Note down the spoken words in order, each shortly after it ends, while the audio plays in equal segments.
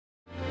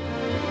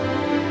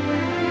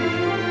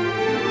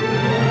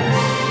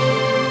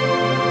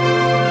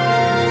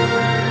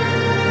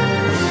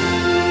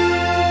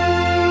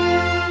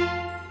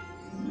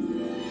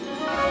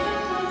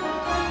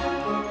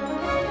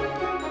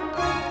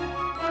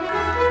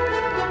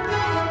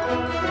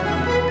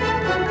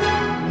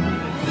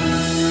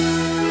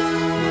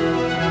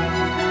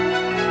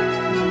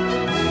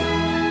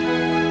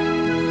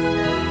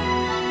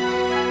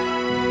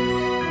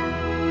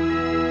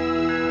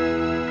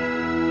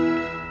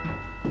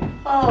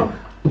Oh,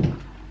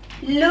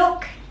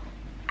 look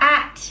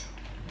at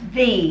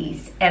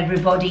these,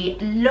 everybody.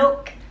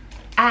 Look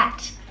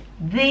at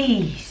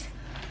these.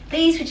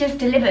 These were just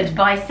delivered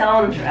by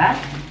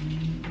Sandra,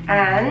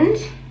 and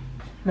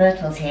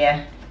Myrtle's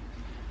here.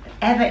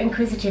 Ever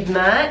inquisitive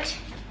Myrt.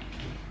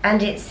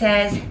 And it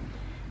says,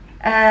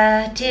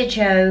 Dear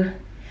Joe,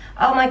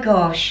 oh my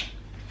gosh.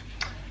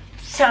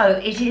 So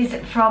it is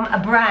from a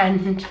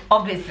brand,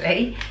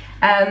 obviously.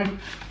 I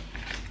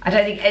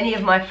don't think any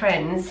of my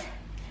friends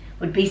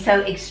would be so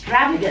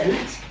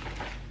extravagant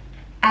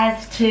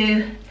as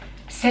to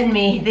send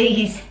me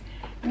these.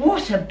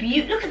 What a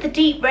beauty, look at the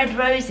deep red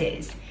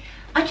roses.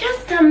 I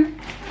just,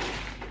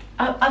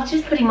 I was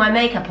just putting my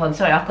makeup on.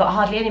 Sorry, I've got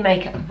hardly any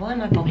makeup. Why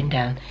am I bobbing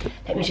down?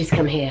 Let me just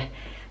come here.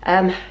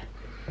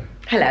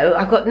 Hello,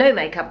 I've got no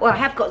makeup. Well, I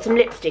have got some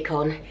lipstick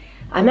on.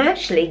 I'm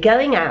actually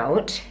going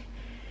out.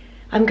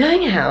 I'm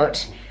going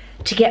out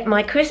to get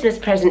my Christmas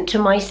present to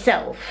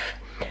myself.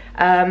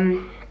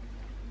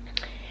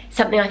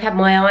 Something I've had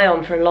my eye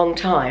on for a long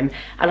time,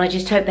 and I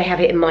just hope they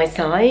have it in my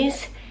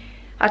size.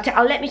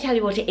 Let me tell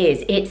you what it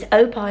is. It's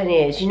O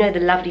Pioneers, you know, the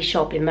lovely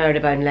shop in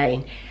Marylebone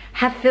Lane,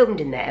 have filmed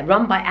in there,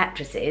 run by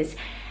actresses,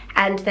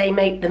 and they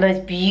make the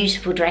most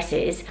beautiful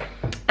dresses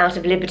out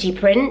of Liberty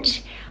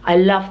print. I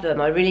love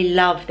them, I really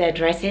love their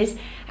dresses.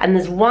 And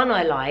there's one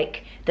I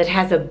like that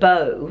has a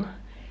bow,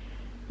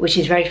 which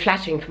is very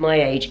flattering for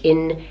my age,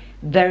 in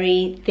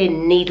very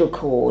thin needle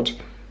cord,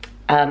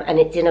 and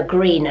it's in a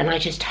green, and I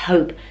just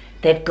hope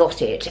they've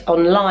got it.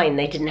 Online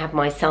they didn't have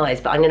my size,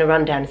 but I'm going to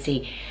run down and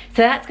see.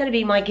 So that's going to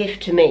be my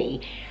gift to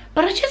me.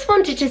 But I just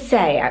wanted to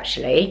say,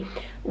 actually,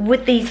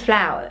 with these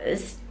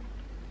flowers,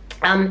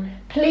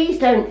 please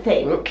don't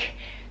think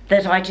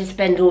that I just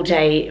spend all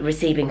day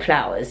receiving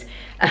flowers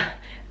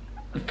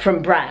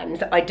from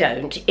brands. I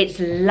don't. It's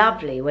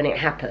lovely when it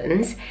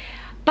happens,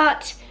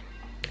 but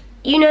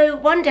you know,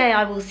 one day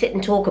I will sit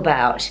and talk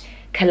about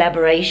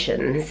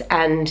collaborations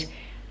and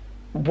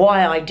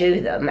why I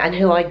do them and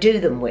who I do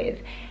them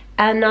with.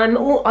 And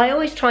I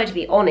always try to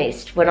be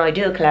honest when I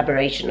do a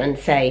collaboration and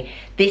say,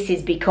 this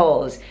is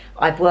because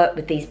I've worked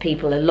with these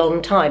people a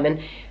long time.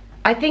 And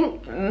I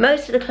think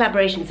most of the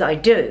collaborations I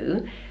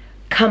do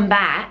come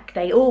back,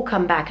 they all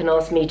come back and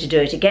ask me to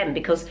do it again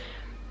because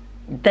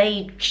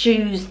they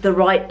choose the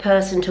right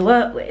person to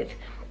work with.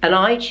 And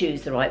I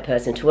choose the right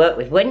person to work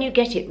with. When you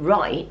get it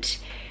right,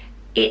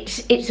 it's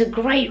a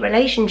great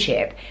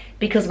relationship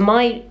because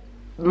my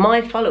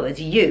followers,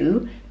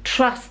 you,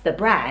 trust the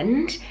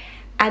brand,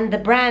 and the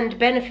brand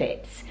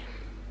benefits.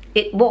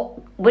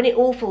 When it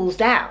all falls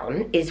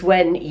down is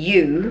when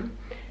you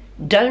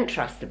don't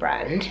trust the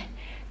brand,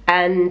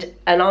 and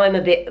I'm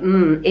a bit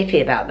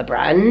iffy about the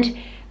brand,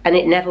 and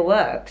it never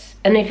works.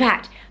 And in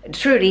fact,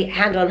 truly,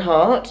 hand on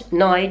heart,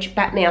 Nige,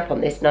 back me up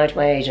on this, Nige,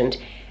 my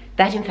agent,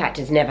 that in fact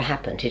has never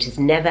happened. It has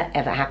never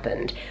ever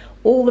happened.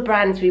 All the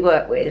brands we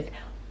work with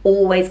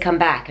always come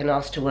back and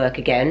ask to work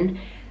again,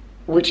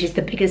 which is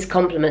the biggest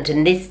compliment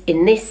in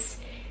this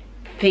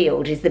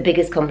field, is the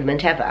biggest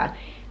compliment ever.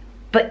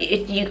 But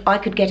I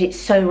could get it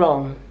so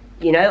wrong,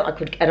 you know, I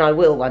could, and I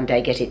will one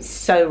day get it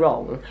so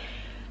wrong.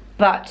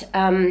 But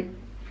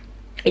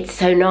it's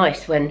so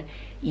nice when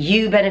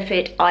you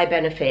benefit, I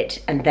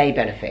benefit, and they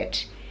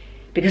benefit,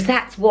 because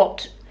that's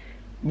what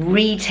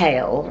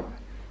retail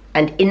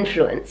and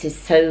influence is,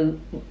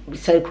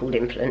 so-called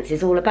influence,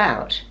 is all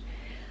about.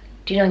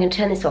 Do you know, I'm going to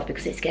turn this off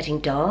because it's getting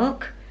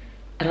dark,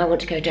 and I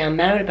want to go down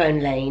Marylebone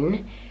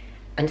Lane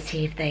and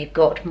see if they've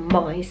got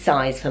my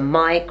size for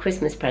my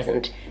Christmas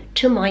present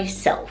to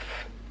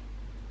myself.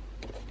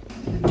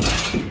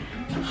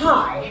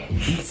 Hi,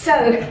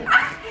 so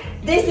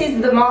this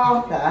is the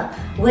Martha,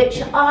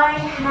 which I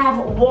have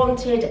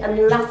wanted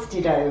and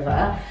lusted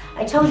over.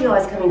 I told you I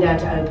was coming down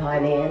to O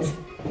Pioneers,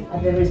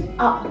 and there is,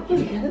 here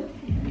we go,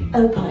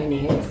 O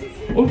Pioneers.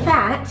 In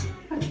fact,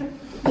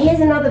 here's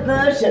another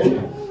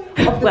version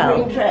of the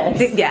green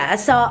dress. Yeah, a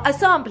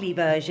sample-y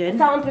version.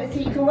 So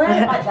you can wear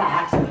it like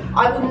that.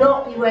 I will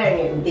not be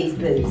wearing it with these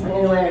boots. I'm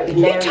going to wear it with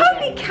Mary You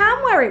totally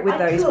can wear it with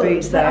those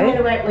boots, though. I'm going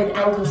to wear it with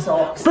ankle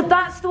socks. But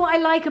that's what I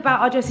like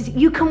about our dresses.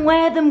 You can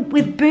wear them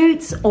with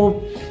boots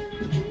or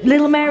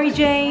little Mary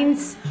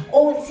Janes.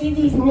 Or see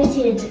these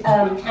knitted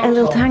tank tops. A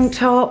little tank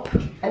top.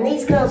 And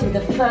these girls were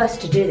the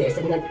first to do this,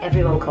 and then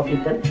everyone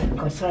copied them.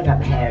 Oh, sorry about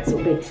the hair, it's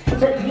all big. So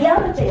the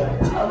other thing I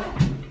love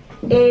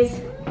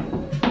is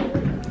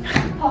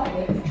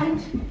pockets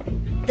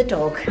and the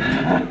dog.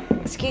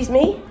 Excuse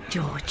me?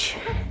 George.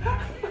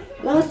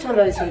 Last time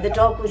I was here, the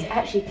dog was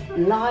actually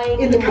lying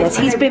in the Yes,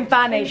 he's been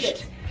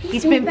banished.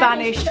 He's been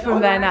banished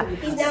from there now.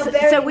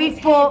 So we've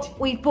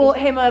bought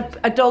him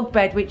a dog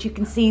bed, which you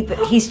can see that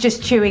he's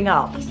just chewing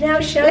up. He's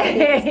now showing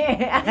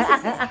this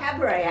is his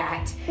cabaret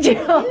act.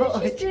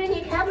 George. He's doing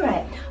your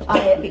cabaret.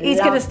 He's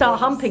going to start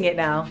humping it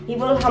now. He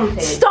will hump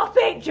it. Stop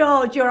it,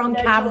 George! You're on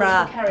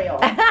camera. George, carry on.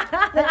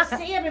 But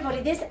see,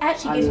 everybody, this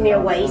actually gives me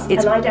a waist,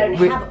 and I don't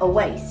have a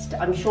waist.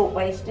 I'm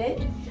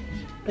short-waisted.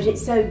 But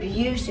it's so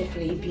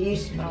beautifully,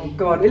 beautiful. Oh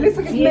God, it looks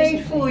like it's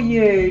made for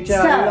you, Jo.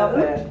 I love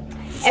it.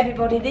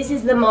 Everybody, this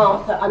is the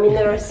Martha. I mean,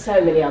 there are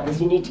so many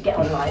others. You need to get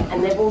online.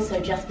 And they've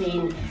also just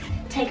been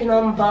taken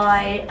on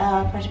by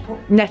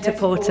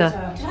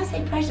Net-a-Porter. Did I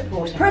say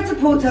Pret-a-Porter?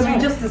 Pret-a-Porter.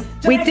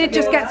 We did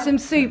just get some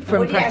soup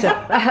from Grab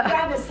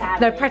a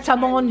sandwich. No,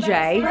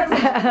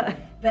 Pret-a-Manger.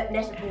 But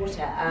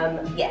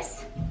Net-a-Porter,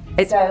 yes.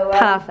 It's So,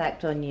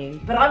 perfect on you.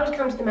 But I would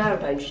come to the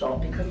Marrowbone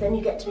shop because then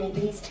you get to meet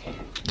these two.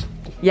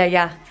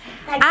 Yeah.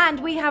 And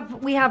we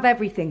have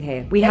everything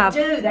here. They have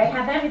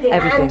everything.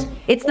 Everything. And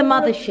It's the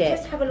mothership.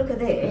 Just have a look at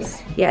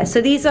this. Yeah, so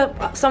these are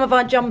some of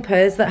our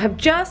jumpers that have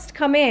just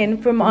come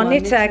in from our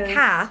knitter,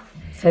 Kath.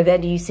 So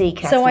then you see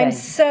Kath. So I'm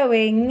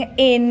sewing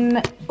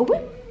in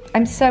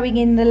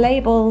the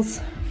labels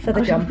for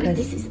the jumpers.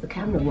 This is the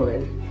camera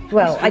woman.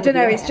 Well, I don't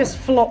know, it's just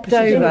flopped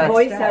over.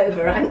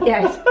 Voiceover, right?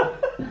 Yes.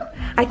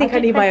 I think I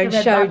need my own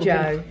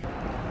shoujo.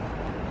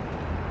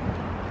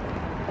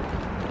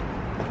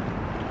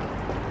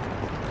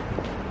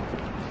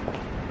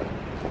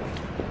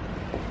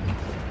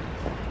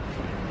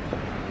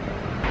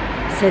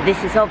 So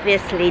this is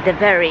obviously the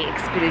very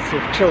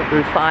exclusive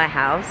Chiltern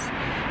Firehouse.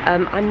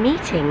 I'm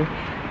meeting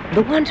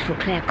the wonderful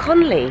Claire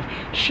Connolly,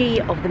 she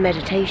of the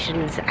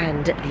meditations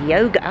and the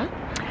yoga.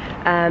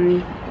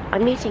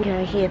 I'm meeting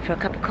her here for a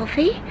cup of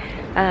coffee.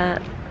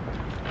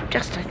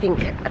 Just, I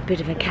think, a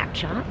bit of a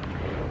catch-up.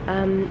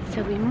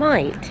 So we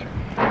might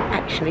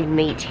actually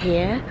meet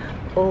here,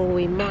 or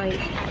we might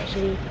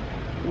actually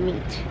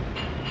meet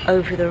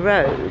over the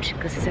road,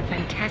 because there's a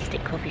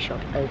fantastic coffee shop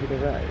over the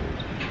road.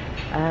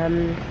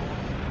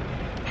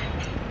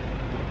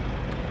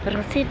 But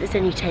I'll see if there's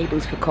any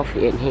tables for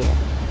coffee in here.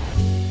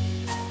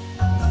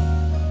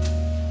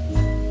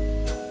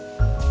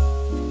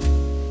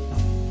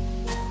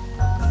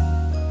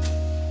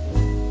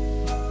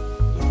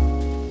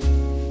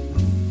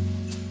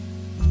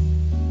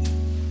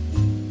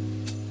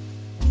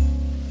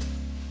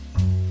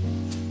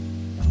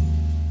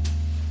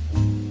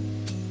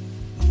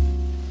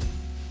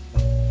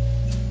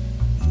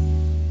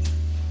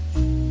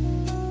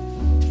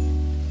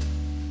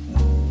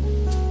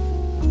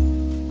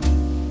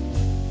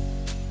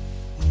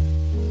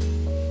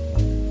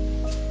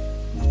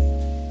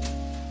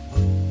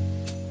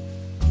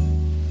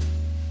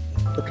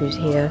 Look who's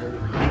here.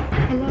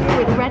 Hello,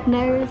 with a red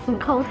nose and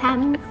cold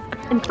hands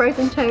and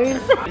frozen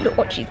toes. Look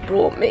what she's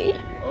brought me.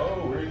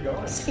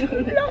 So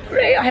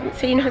lovely. I haven't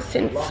seen her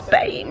since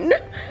Spain.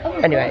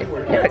 Anyway,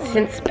 no, it's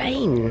since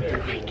Spain.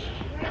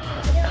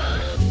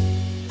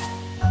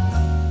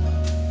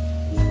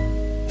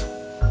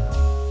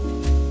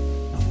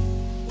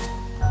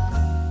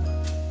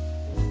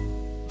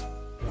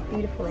 It's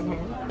beautiful in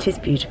here. It is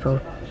beautiful.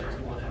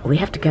 We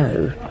have to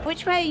go.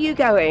 Which way are you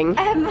going?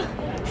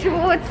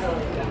 Towards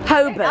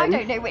Holborn. I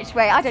don't know which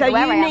way. I don't know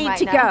where I am right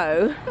So you need to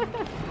go.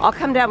 I'll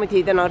come down with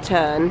you, then I'll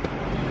turn.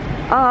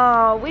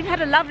 Oh, we've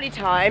had a lovely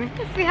time.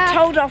 Yes, we have.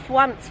 Told off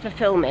once for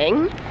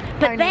filming,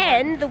 but Only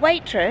then once. the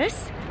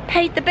waitress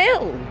paid the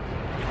bill.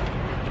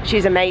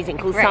 She's amazing,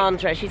 called Great.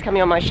 Sandra. She's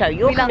coming on my show.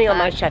 You're We coming love on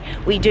my her. show.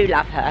 We do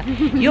love her.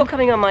 You're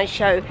coming on my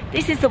show.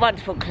 This is the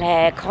wonderful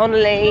Claire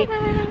Connolly.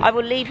 I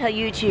will leave her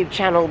YouTube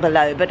channel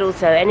below, but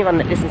also anyone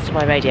that listens to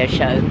my radio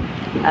show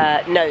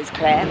knows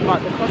Claire.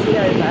 Right, we're crossing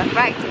over.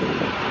 Right.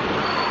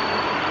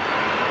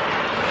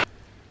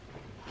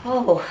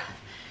 Oh,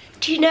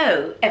 do you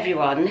know,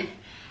 everyone,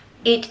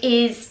 it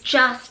is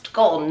just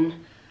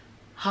gone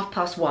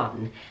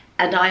 1:30,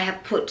 and I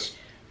have put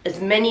as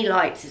many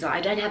lights as I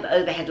don't have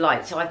overhead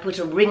lights, so I put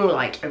a ring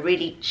light, a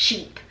really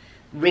cheap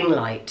ring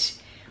light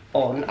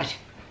on.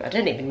 I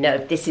don't even know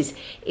if this is,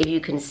 if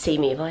you can see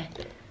me,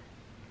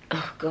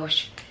 oh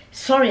gosh,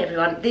 sorry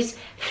everyone, this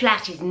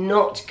flat is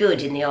not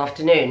good in the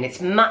afternoon.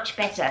 It's much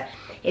better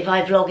if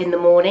I vlog in the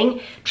morning.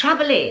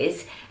 Trouble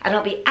is, and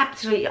I'll be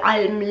absolutely,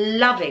 I'm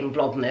loving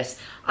Vlogmas.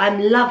 I'm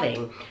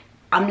loving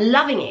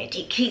it.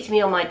 It keeps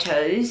me on my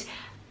toes,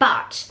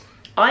 but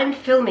I'm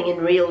filming in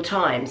real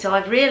time, so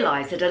I've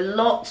realised that a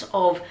lot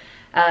of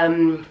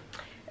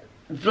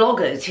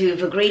vloggers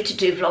who've agreed to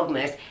do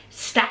Vlogmas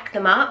stack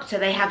them up so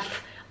they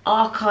have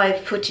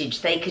archive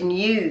footage they can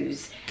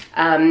use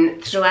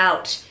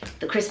throughout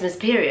the Christmas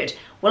period.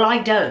 Well, I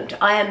don't.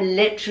 I am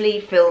literally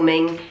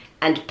filming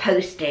and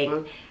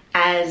posting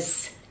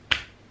as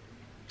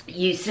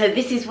you. So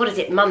this is, what is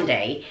it,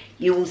 Monday?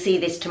 You will see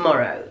this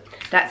tomorrow.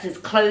 That's as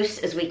close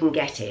as we can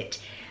get it.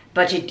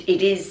 But it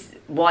is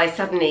why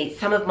suddenly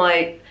some of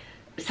my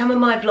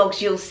vlogs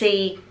you'll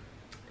see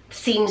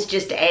scenes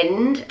just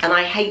end, and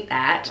I hate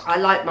that. I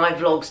like my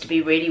vlogs to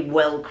be really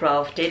well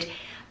crafted,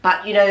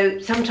 but you know,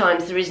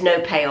 sometimes there is no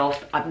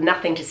payoff. I've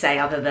nothing to say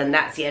other than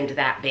that's the end of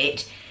that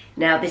bit.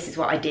 Now this is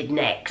what I did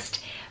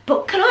next.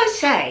 But can I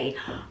say,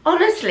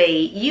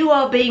 honestly, you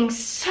are being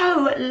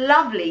so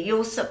lovely,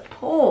 your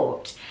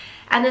support,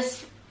 and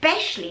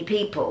especially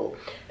people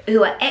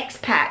who are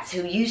expats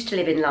who used to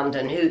live in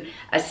London, who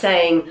are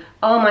saying,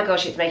 oh my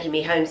gosh, it's making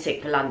me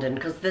homesick for London,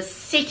 because the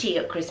city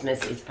at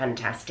Christmas is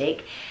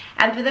fantastic.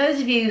 And for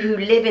those of you who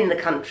live in the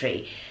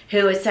country,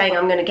 who are saying,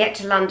 I'm going to get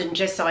to London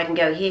just so I can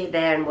go here,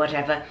 there and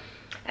whatever,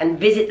 and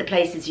visit the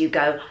places you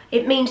go.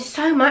 It means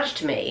so much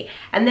to me.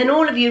 And then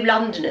all of you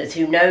Londoners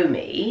who know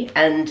me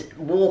and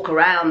walk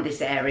around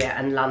this area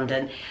and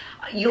London,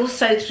 you're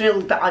so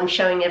thrilled that I'm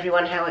showing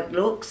everyone how it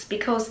looks,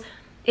 because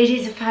it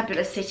is a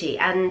fabulous city.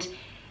 And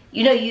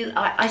you know,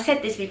 I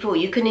said this before,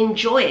 you can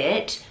enjoy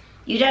it.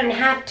 You don't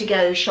have to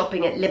go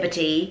shopping at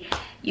Liberty.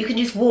 You can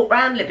just walk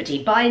around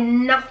Liberty, buy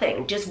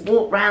nothing, just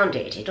walk round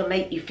it. It'll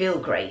make you feel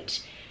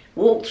great.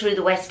 Walk through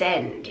the West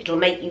End, it'll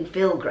make you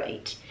feel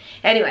great.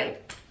 Anyway,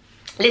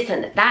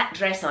 listen, that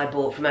dress I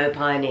bought from O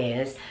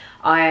Pioneers,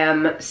 I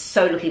am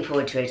so looking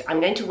forward to it.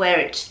 I'm going to wear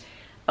it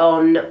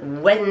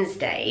on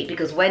Wednesday,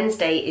 because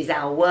Wednesday is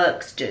our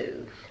works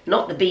do.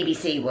 Not the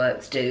BBC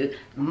works do,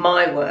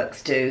 my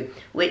works do,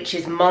 which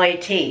is my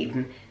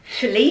team.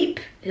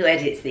 Philippe, who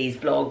edits these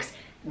vlogs,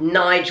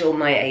 Nigel,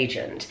 my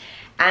agent.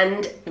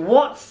 And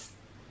what's,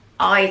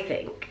 I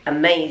think,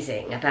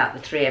 amazing about the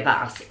three of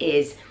us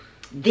is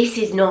this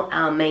is not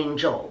our main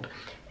job.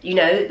 You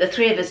know, the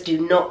three of us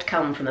do not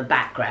come from a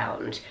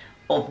background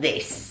of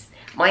this.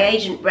 My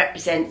agent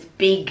represents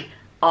big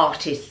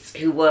artists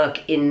who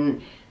work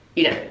in,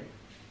 you know,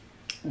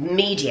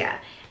 media.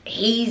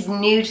 He's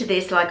new to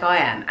this like I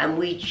am, and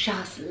we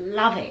just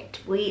love it.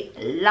 We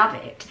love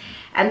it.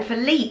 And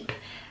Philippe,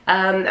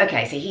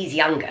 okay, so he's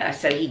younger,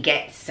 so he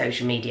gets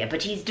social media,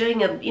 but he's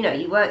doing you know,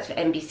 he works for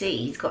NBC.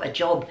 He's got a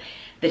job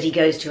that he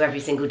goes to every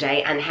single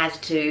day and has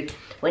to,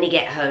 when he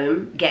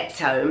gets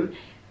home,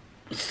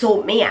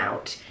 sort me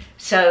out.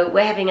 So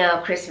we're having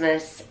our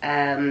Christmas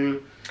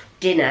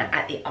dinner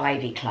at the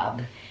Ivy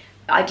Club.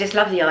 I just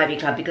love the Ivy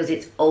Club because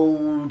it's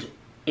old.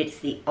 It's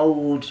the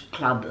old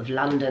club of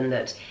London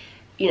that,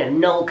 you know,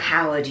 Noel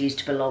Coward used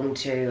to belong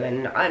to,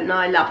 and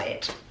I love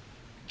it.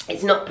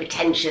 It's not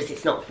pretentious.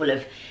 It's not full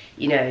of,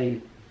 you know,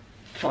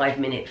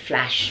 5-minute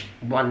flash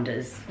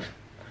wonders.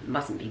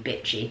 Mustn't be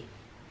bitchy.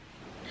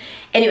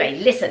 Anyway,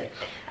 listen,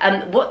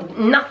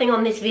 nothing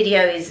on this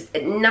video is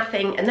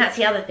nothing, and that's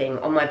the other thing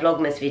on my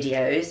Vlogmas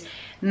videos.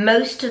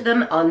 Most of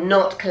them are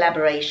not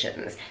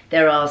collaborations.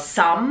 There are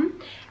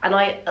some, and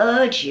I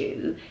urge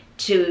you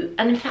to,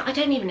 and in fact, I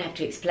don't even have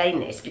to explain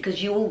this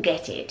because you all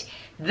get it.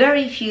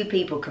 Very few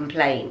people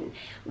complain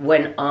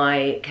when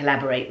I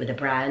collaborate with a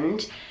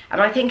brand,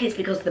 and I think it's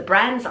because the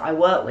brands that I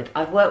work with,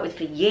 I've worked with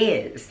for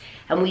years,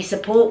 and we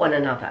support one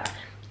another,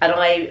 and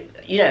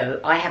you know,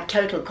 I have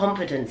total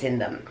confidence in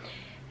them.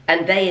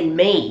 And they in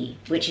me,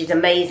 which is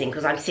amazing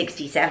because I'm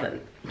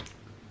 67.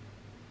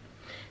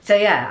 So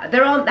yeah,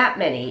 there aren't that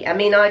many. I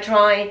mean, I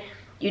try,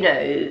 you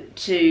know,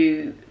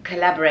 to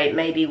collaborate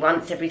maybe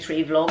once every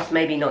 3 vlogs,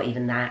 maybe not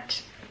even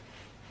that.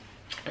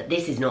 But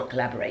this is not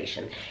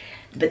collaboration.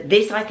 But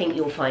this I think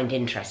you'll find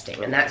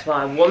interesting, and that's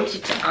why I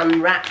wanted to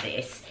unwrap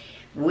this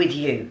with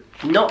you.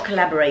 Not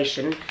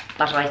collaboration,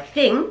 but I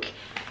think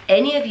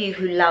any of you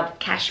who love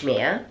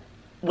cashmere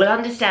will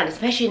understand,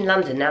 especially in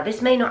London. Now,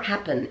 this may not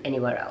happen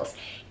anywhere else.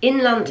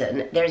 In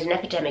London, there is an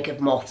epidemic of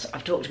moths.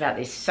 I've talked about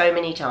this so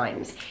many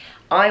times.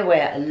 I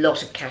wear a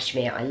lot of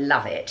cashmere. I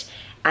love it.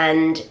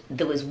 And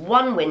there was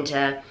one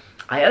winter,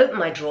 I opened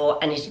my drawer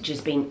and it had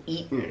just been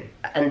eaten,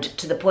 and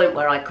to the point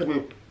where I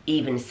couldn't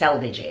even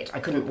salvage it.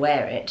 I couldn't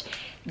wear it.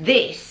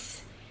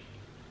 This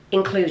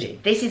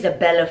included. This is a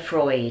Bella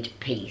Freud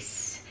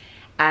piece,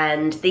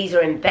 and these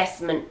are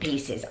investment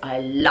pieces. I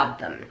love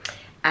them.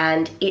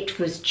 And it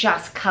was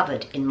just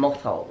covered in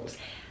moth holes.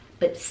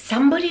 But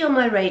somebody on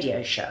my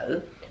radio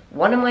show,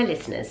 one of my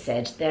listeners,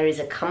 said there is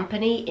a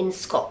company in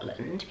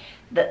Scotland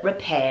that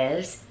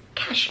repairs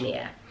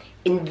cashmere,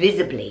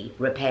 invisibly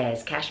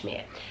repairs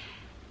cashmere.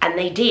 And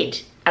they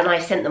did, and I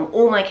sent them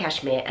all my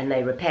cashmere and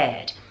they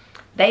repaired.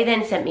 They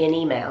then sent me an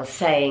email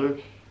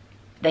saying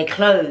they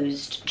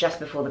closed just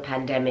before the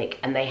pandemic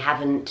and they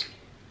haven't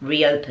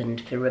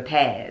reopened for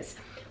repairs,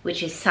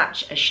 which is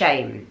such a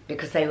shame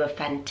because they were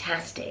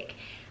fantastic.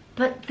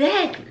 But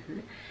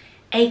then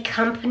a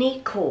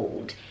company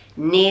called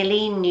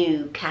Nearly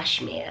New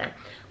Cashmere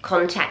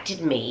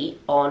contacted me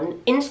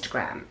on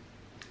Instagram.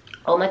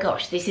 Oh my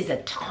gosh, this is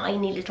a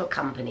tiny little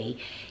company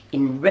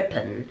in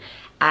Ripon,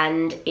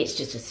 and it's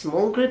just a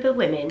small group of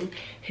women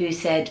who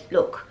said,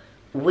 look,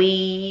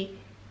 we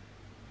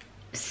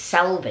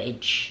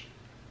salvage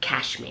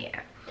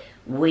cashmere,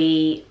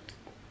 we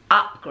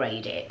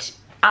upgrade it,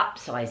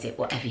 upsize it,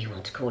 whatever you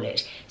want to call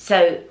it.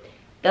 So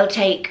they'll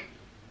take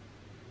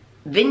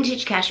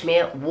vintage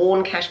cashmere,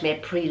 worn cashmere,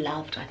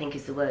 pre-loved, I think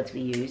is the words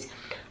we use,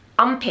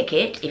 unpick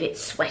it, if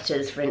it's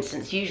sweaters for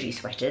instance, usually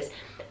sweaters,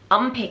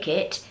 unpick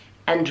it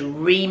and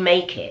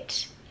remake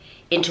it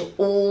into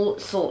all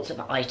sorts of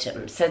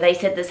items. So they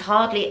said there's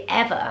hardly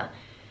ever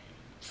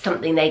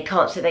something they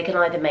can't, so they can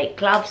either make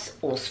gloves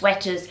or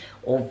sweaters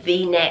or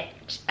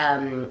V-necked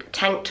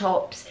tank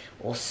tops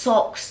or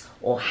socks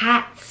or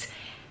hats.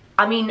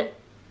 I mean,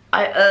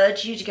 I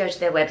urge you to go to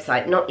their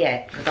website, not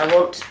yet, because I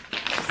want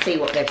to see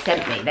what they've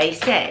sent me. They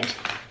said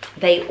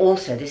they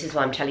also, this is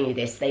why I'm telling you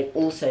this, they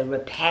also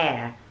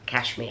repair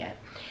cashmere.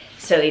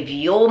 So if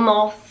your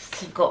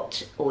moths have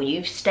got, or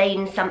you've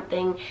stained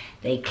something,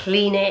 they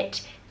clean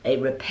it, they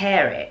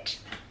repair it,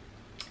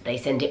 they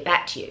send it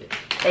back to you.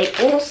 They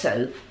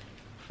also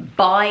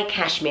buy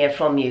cashmere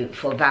from you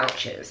for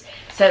vouchers.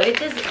 So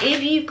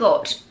if you've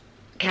got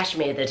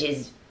cashmere that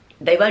is,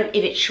 they won't,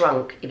 if it's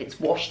shrunk, if it's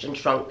washed and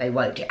shrunk, they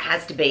won't. It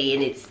has to be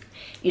in its,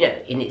 you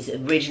know, in its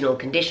original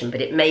condition,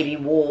 but it may be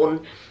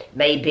worn,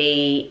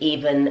 maybe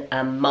even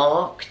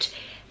marked.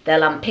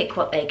 They'll unpick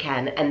what they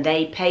can, and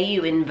they pay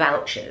you in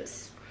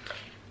vouchers.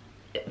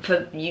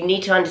 You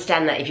need to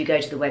understand that if you go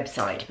to the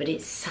website, but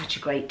it's such a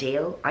great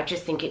deal. I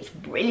just think it's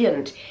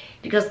brilliant,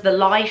 because the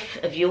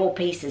life of your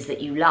pieces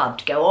that you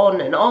loved go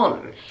on,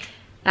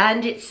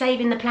 and it's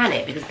saving the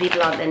planet, because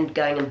people aren't then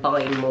going and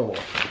buying more.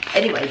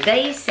 Anyway,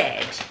 they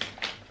said,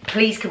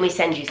 please can we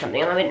send you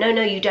something? And I went,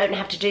 no, you don't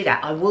have to do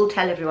that. I will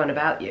tell everyone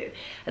about you.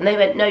 And they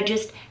went, no,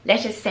 just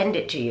let us send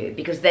it to you,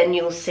 because then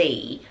you'll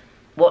see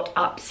what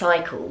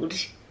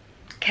upcycled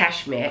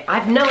cashmere. I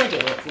have no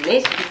idea what's in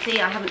this. You can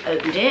see I haven't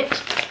opened it.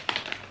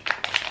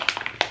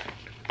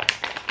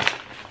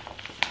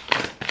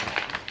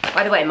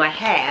 By the way, my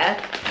hair,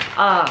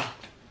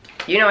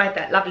 you know, I had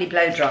that lovely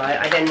blow dry.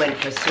 I then went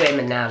for a swim,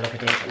 and now look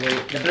at it. I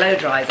mean, the blow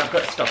dries, I've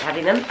got to stop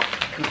having them.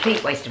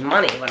 Complete waste of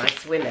money when I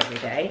swim every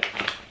day.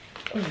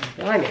 Oh,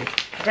 blimey.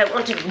 I don't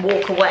want to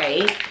walk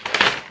away,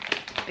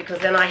 because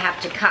then I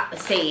have to cut the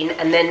scene,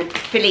 and then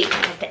Philippe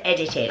has to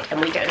edit it, and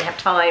we don't have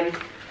time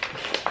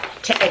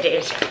to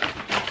edit.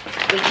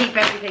 We keep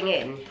everything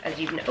in, as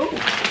you know.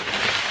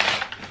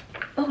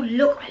 Oh,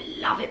 look, I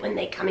love it when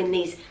they come in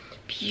these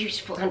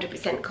beautiful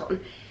 100%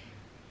 cotton.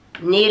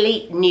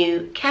 Nearly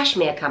New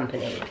Cashmere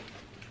Company.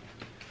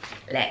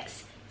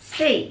 Let's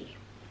see.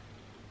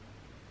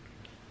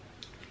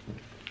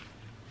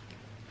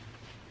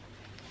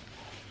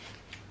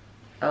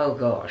 Oh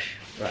gosh,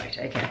 right,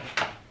 okay.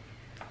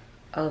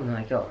 Oh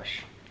my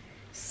gosh.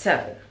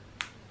 So,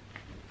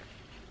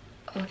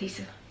 oh, these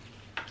are,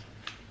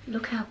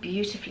 look how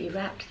beautifully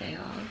wrapped they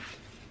are.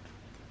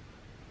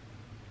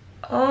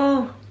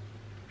 Oh,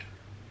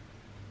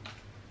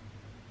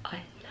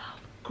 I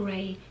love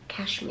grey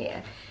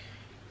cashmere.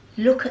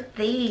 Look at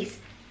these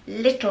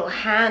little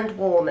hand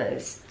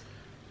warmers.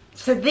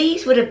 So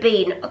these would have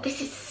been, oh,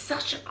 this is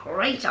such a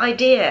great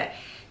idea.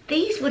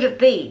 These would have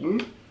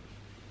been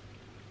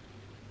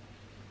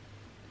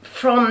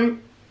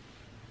from,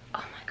 oh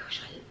my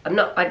gosh, I'm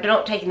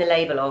not taking the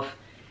label off,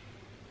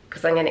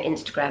 because I'm going to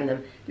Instagram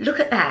them. Look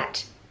at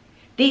that.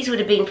 These would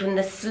have been from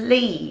the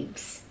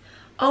sleeves.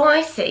 Oh,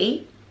 I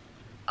see.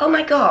 Oh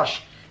my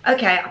gosh.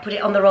 Okay, I put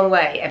it on the wrong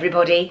way,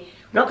 everybody.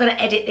 I'm not going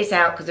to edit this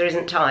out because there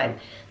isn't time.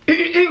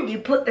 You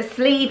put the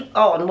sleeve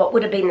on, what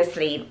would have been the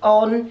sleeve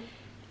on,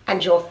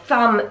 and your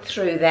thumb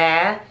through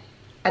there,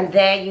 and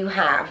there you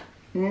have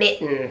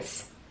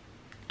mittens.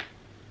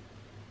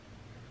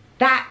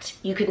 That,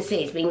 you can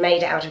see, is being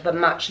made out of a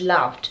much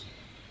loved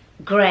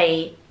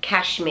grey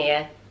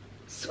cashmere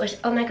sweater.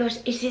 Oh my gosh,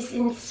 it is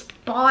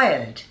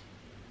inspired.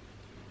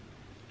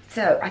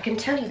 So, I can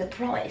tell you the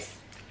price.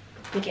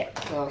 Let me get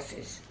the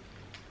glasses.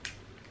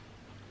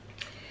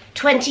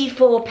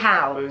 £24.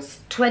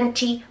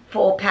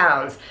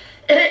 £24.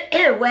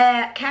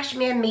 Where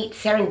cashmere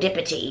meets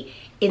serendipity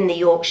in the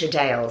Yorkshire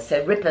Dales.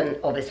 So Ripon,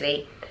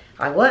 obviously.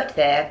 I worked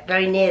there,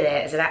 very near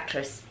there, as an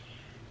actress.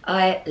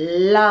 I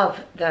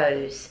love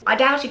those. I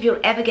doubt if you'll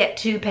ever get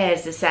two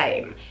pairs the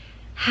same.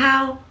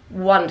 How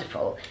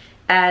wonderful.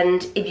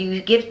 And if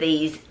you give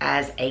these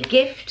as a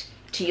gift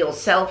to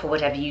yourself or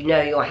whatever, you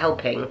know you're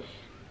helping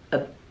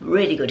a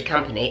really good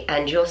company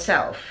and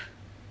yourself.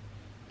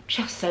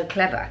 Just so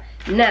clever.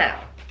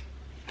 Now,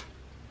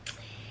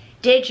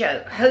 dear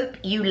Joe, hope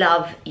you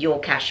love your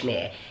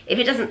cashmere. If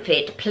it doesn't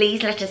fit,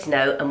 please let us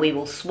know and we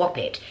will swap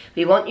it.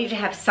 We want you to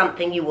have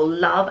something you will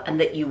love and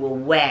that you will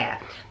wear.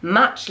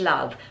 Much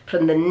love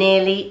from the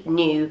Nearly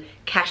New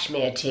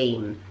Cashmere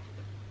team.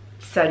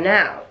 So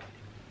now,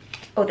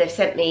 oh, they've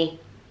sent me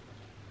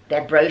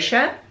their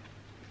brochure.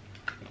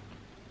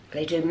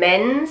 They do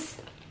men's.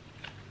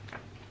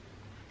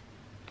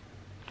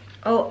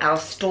 Oh, our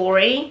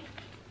story.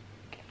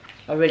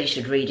 I really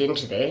should read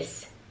into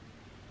this.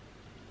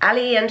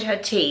 Ali and her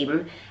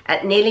team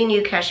at Nearly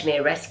New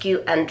Cashmere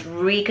rescue and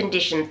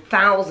recondition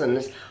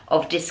thousands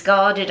of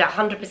discarded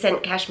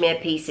 100% cashmere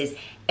pieces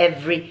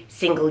every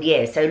single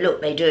year. So look,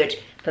 they do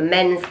it for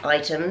men's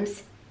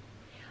items.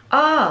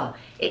 Ah,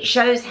 it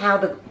shows how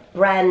the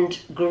brand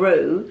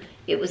grew.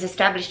 It was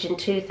established in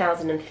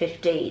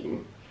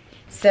 2015.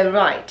 So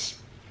right,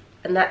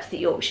 and that's the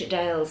Yorkshire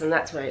Dales, and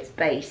that's where it's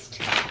based.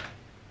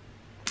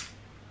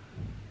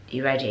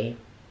 You ready?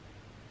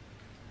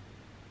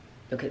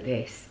 Look at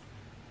this.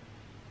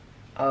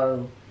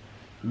 Oh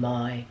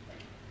my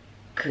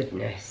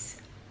goodness.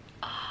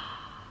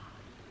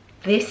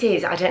 This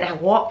is, I don't know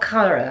what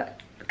colour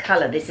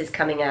this is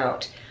coming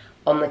out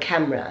on the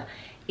camera.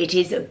 It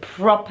is a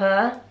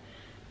proper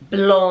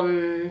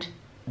blonde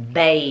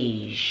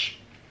beige.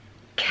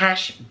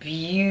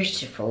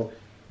 Beautiful,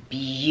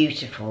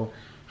 beautiful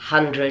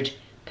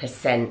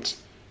 100%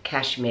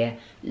 cashmere.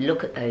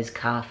 Look at those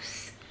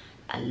cuffs.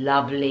 A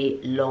lovely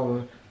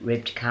long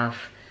ribbed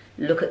cuff.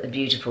 Look at the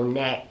beautiful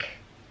neck.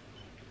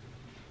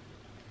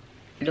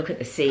 Look at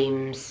the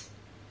seams.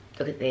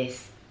 Look at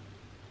this.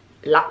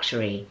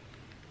 Luxury.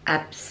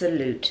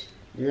 Absolute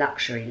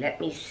luxury. Let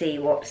me see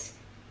what's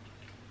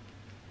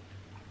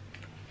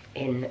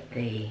in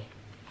the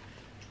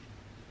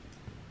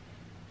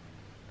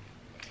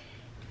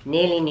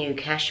nearly new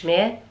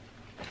cashmere.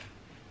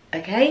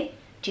 Okay,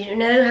 do you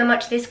know how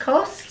much this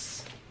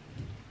costs?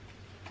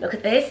 Look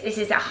at this. This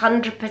is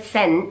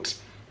 100%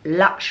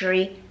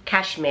 luxury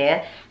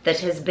cashmere that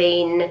has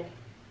been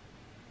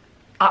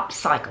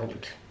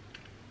upcycled.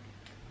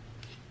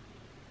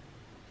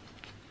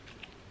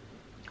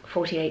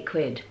 48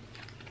 quid.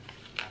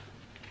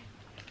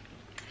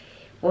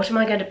 What am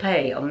I going to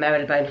pay on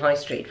Marylebone High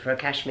Street for a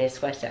cashmere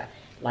sweater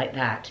like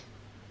that?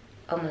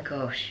 Oh my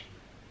gosh.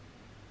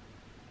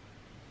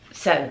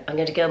 So I'm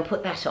going to go and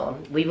put that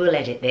on. We will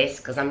edit this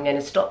because I'm going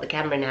to stop the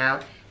camera now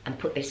and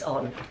put this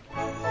on.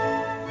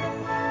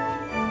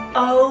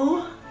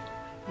 Oh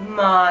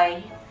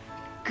my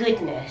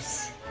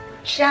goodness.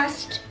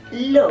 Just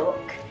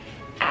look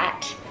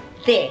at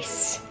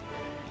this.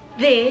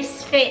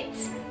 This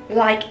fits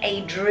like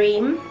a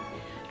dream.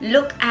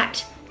 Look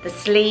at the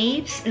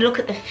sleeves, look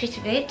at the fit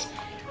of it.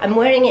 I'm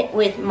wearing it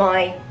with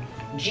my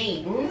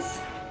jeans.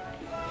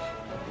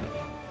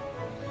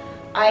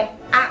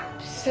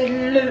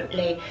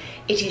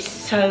 It is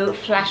so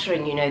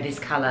flattering, you know, this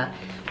colour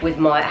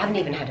with I haven't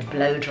even had a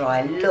blow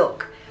dry.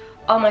 Look,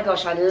 oh my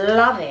gosh, I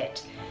love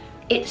it.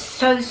 It's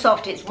so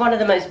soft. It's one of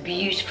the most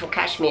beautiful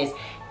cashmeres.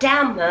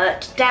 Down,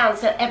 Mert, down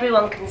so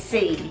everyone can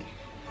see.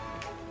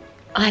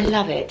 I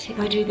love it. If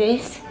I do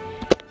this,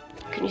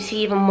 can you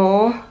see even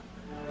more?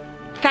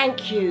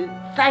 Thank you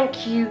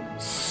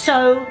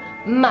so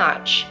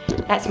much.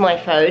 That's my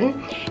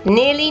phone.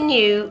 Nearly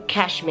new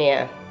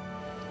cashmere.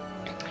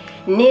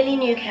 Nearly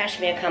new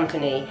cashmere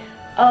company.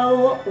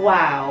 Oh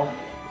wow.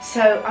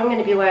 So I'm going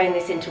to be wearing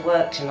this into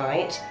work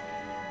tonight.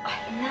 I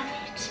love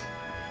it.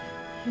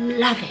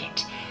 Love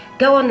it.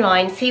 Go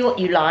online, see what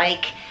you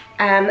like.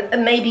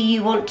 Maybe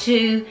you want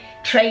to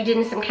trade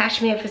in some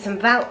cashmere for some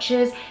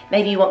vouchers.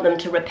 Maybe you want them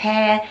to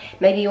repair.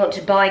 Maybe you want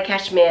to buy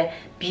cashmere,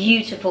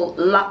 beautiful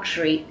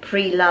luxury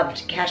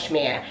pre-loved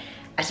cashmere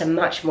at a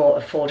much more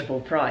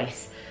affordable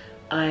price.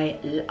 I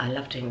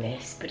love doing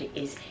this, but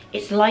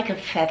it's like a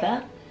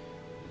feather,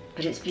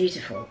 but it's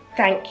beautiful.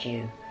 Thank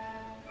you.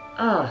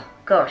 Oh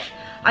gosh,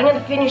 I'm going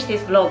to finish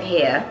this vlog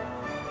here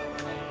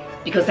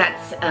because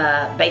that's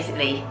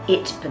basically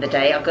it for the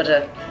day. I've got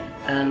to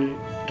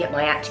get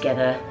my act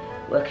together,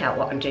 work out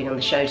what I'm doing on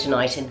the show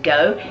tonight and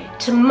go.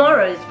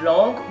 Tomorrow's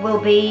vlog will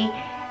be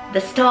the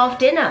staff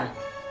dinner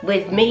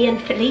with me and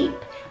Philippe.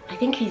 I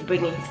think he's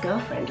bringing his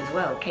girlfriend as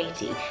well,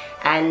 Katie,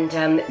 and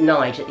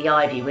Nigel at the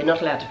Ivy. We're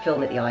not allowed to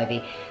film at the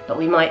Ivy, but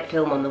we might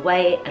film on the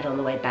way and on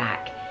the way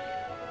back.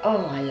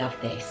 Oh, I love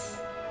this.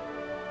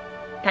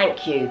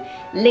 Thank you.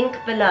 Link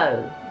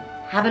below.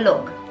 Have a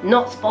look.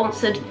 Not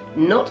sponsored,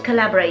 not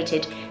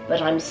collaborated,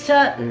 but I'm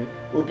certain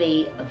will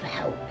be of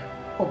help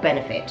or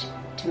benefit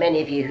to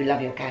many of you who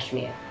love your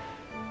cashmere.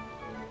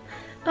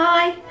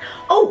 Bye.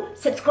 Oh,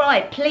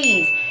 subscribe,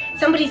 please.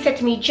 Somebody said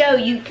to me, Jo,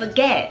 you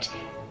forget.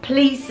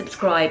 Please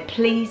subscribe.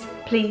 Please,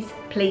 please,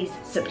 please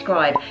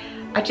subscribe.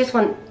 I just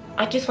want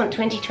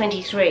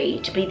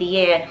 2023 to be the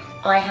year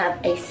I have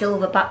a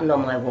silver button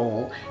on my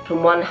wall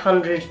from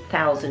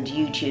 100,000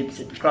 YouTube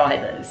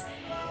subscribers.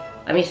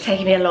 I mean, it's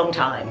taken me a long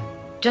time.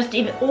 Just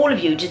if all of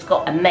you just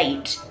got a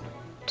mate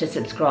to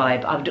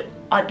subscribe,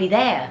 I'd be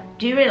there.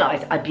 Do you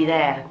realise I'd be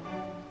there?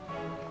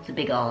 It's a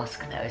big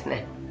ask though, isn't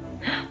it?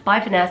 Bye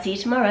for now, see you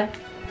tomorrow.